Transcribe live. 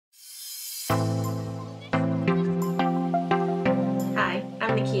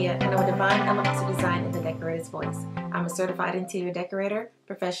Nakia, and I'm a divine element to design in the decorator's voice. I'm a certified interior decorator,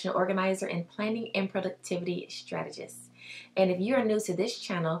 professional organizer, and planning and productivity strategist. And if you are new to this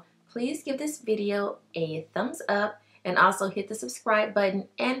channel, please give this video a thumbs up and also hit the subscribe button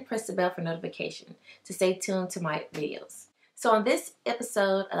and press the bell for notification to stay tuned to my videos. So on this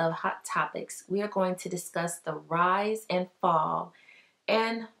episode of Hot Topics, we are going to discuss the rise and fall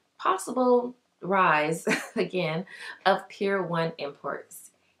and possible rise again of Pier 1 imports.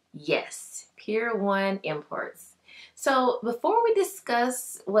 Yes, Pier 1 imports. So before we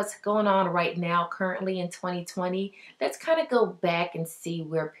discuss what's going on right now currently in 2020, let's kind of go back and see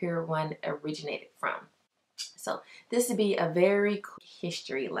where Pier 1 originated from. So this would be a very quick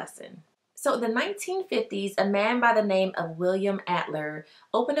history lesson. So in the 1950s, a man by the name of William Adler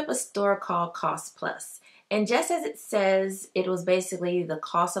opened up a store called Cost Plus. And just as it says, it was basically the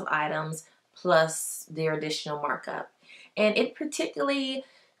cost of items plus their additional markup. And it particularly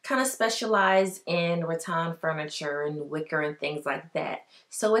kind of specialized in rattan furniture and wicker and things like that.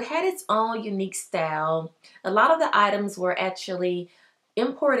 So it had its own unique style. A lot of the items were actually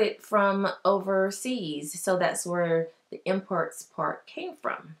imported from overseas. So that's where the imports part came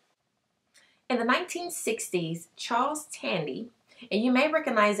from. In the 1960s, Charles Tandy, and you may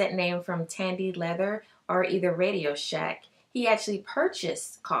recognize that name from Tandy Leather or either Radio Shack, he actually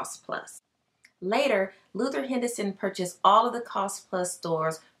purchased Cost Plus. Later, Luther Henderson purchased all of the Cost Plus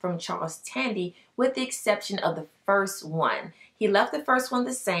stores from Charles Tandy with the exception of the first one. He left the first one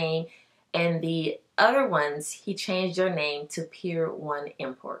the same, and the other ones, he changed their name to Pier 1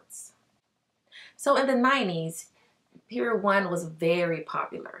 Imports. So in the 90s, Pier 1 was very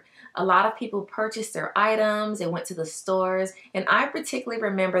popular. A lot of people purchased their items, they went to the stores, and I particularly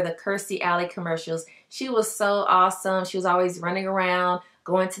remember the Kirstie Alley commercials. She was so awesome. She was always running around,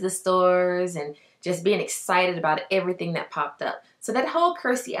 going to the stores, and just being excited about everything that popped up. So that whole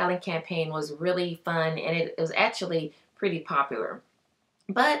Kirstie Alley campaign was really fun, and it was actually pretty popular.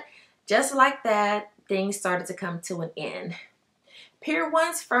 But just like that, things started to come to an end. Pier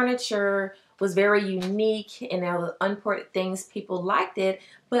 1's furniture was very unique, and there were unimportant things, people liked it,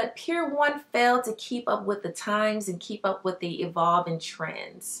 but Pier 1 failed to keep up with the times and keep up with the evolving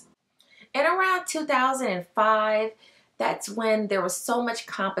trends. And around 2005, that's when there was so much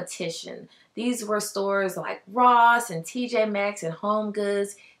competition. These were stores like Ross and TJ Maxx and Home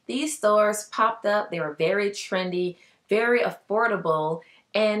Goods. These stores popped up. They were very trendy, very affordable,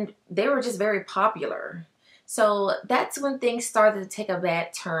 and they were just very popular. So that's when things started to take a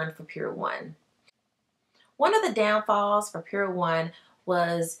bad turn for Pier 1. One of the downfalls for Pier 1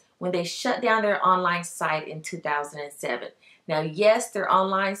 was when they shut down their online site in 2007. Now, yes, their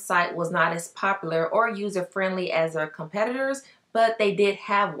online site was not as popular or user-friendly as their competitors, but they did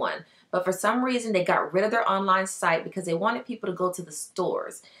have one. But for some reason, they got rid of their online site because they wanted people to go to the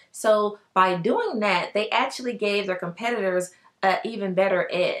stores. So by doing that, they actually gave their competitors an even better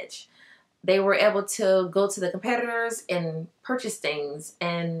edge. They were able to go to the competitors and purchase things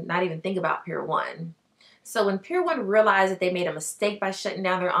and not even think about Pier 1. So when Pier 1 realized that they made a mistake by shutting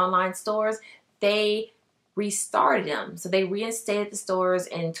down their online stores, they restarted them. So they reinstated the stores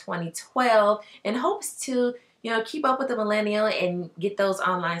in 2012 in hopes to, keep up with the millennial and get those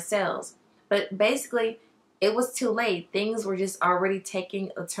online sales. But basically, it was too late. Things were just already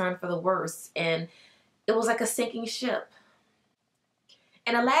taking a turn for the worse, and it was like a sinking ship.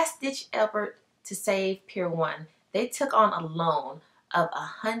 In a last-ditch effort to save Pier 1, they took on a loan of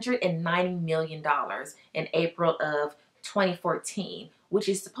 $190 million in April of 2014, which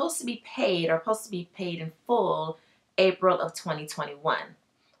is supposed to be paid in full April of 2021.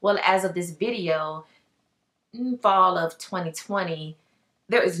 Well, as of this video, in fall of 2020,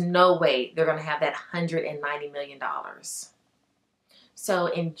 there is no way they're going to have that $190 million. So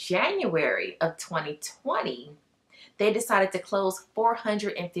in January of 2020, they decided to close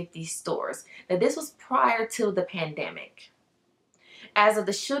 450 stores. Now, this was prior to the pandemic. As of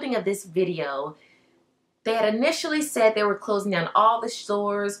the shooting of this video, they had initially said they were closing down all the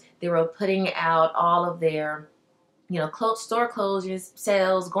stores. They were putting out all of their, store closures,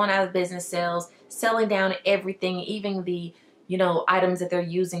 sales, going out of business sales, selling down everything, even the, items that they're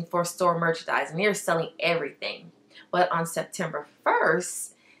using for store merchandising. They're selling everything. But on September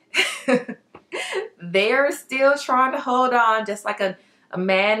 1st, they're still trying to hold on, just like a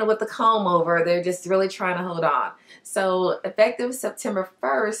man with a comb over. They're just really trying to hold on. So effective September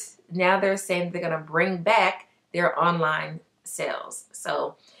 1st, now they're saying they're going to bring back their online sales.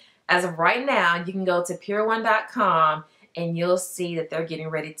 So as of right now, you can go to pier1.com and you'll see that they're getting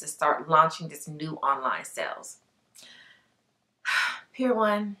ready to start launching this new online sales. Pier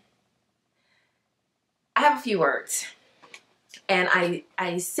 1, I have a few words. and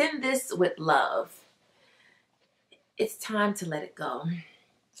I send this with love. It's time to let it go.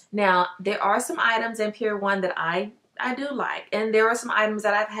 Now, there are some items in PIER 1 that I do like, and there are some items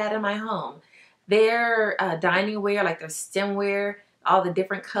that I've had in my home. Their dining ware, like their stemware, all the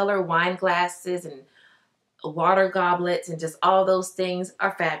different color wine glasses and water goblets and just all those things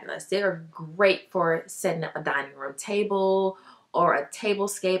are fabulous. They are great for setting up a dining room table or a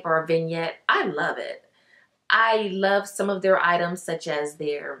tablescape or a vignette. I love it. I love some of their items, such as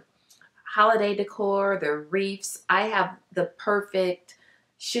their holiday decor, their wreaths. I have the perfect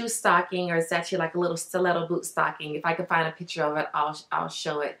shoe stocking, or it's actually like a little stiletto boot stocking. If I can find a picture of it, I'll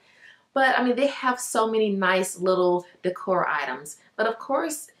show it. But I mean, they have so many nice little decor items. But of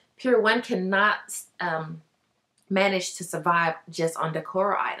course, PIER 1 cannot manage to survive just on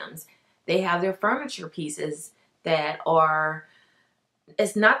decor items. They have their furniture pieces that are,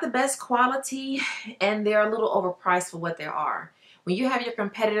 it's not the best quality, and they're a little overpriced for what they are. When you have your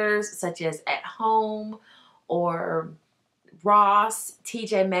competitors such as At Home or Ross,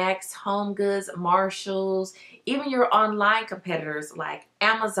 TJ Maxx, Home Goods, Marshalls, even your online competitors like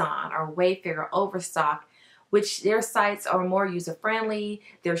Amazon or Wayfair or Overstock, which their sites are more user-friendly,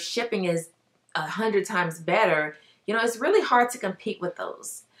 their shipping is 100 times better, you know, it's really hard to compete with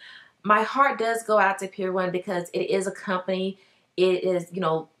those. My heart does go out to PIER 1 because it is a company. It is, you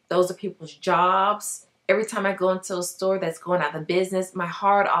know, those are people's jobs. Every time I go into a store that's going out of business, my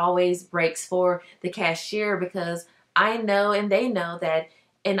heart always breaks for the cashier, because I know and they know that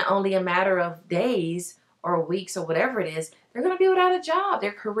in only a matter of days or weeks or whatever it is, they're going to be without a job.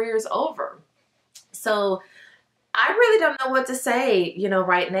 Their career is over. So I really don't know what to say. You know,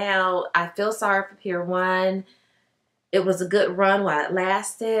 right now, I feel sorry for PIER 1. It was a good run while it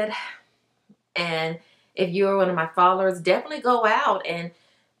lasted. And if you're one of my followers, definitely go out. And,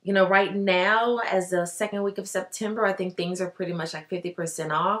 you know, right now, as the second week of September, I think things are pretty much like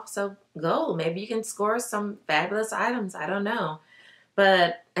 50% off. So go. Maybe you can score some fabulous items. I don't know.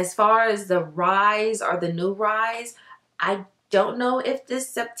 But as far as the rise or the new rise, I don't know if this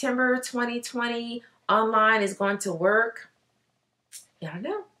September 2020 online is going to work. I don't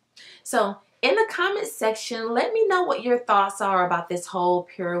know. So in the comment section, let me know what your thoughts are about this whole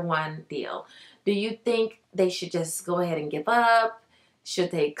PIER 1 deal. Do you think they should just go ahead and give up?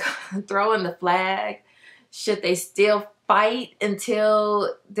 Should they throw in the flag? Should they still fight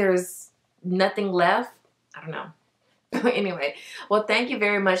until there's nothing left? I don't know. Anyway, well, thank you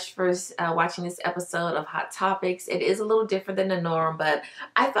very much for watching this episode of Hot Topics. It is a little different than the norm, but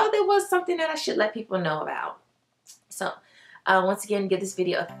I felt it was something that I should let people know about. So, once again, give this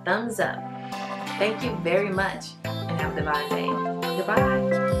video a thumbs up. Thank you very much, and have a divine day.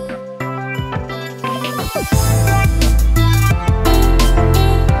 Goodbye.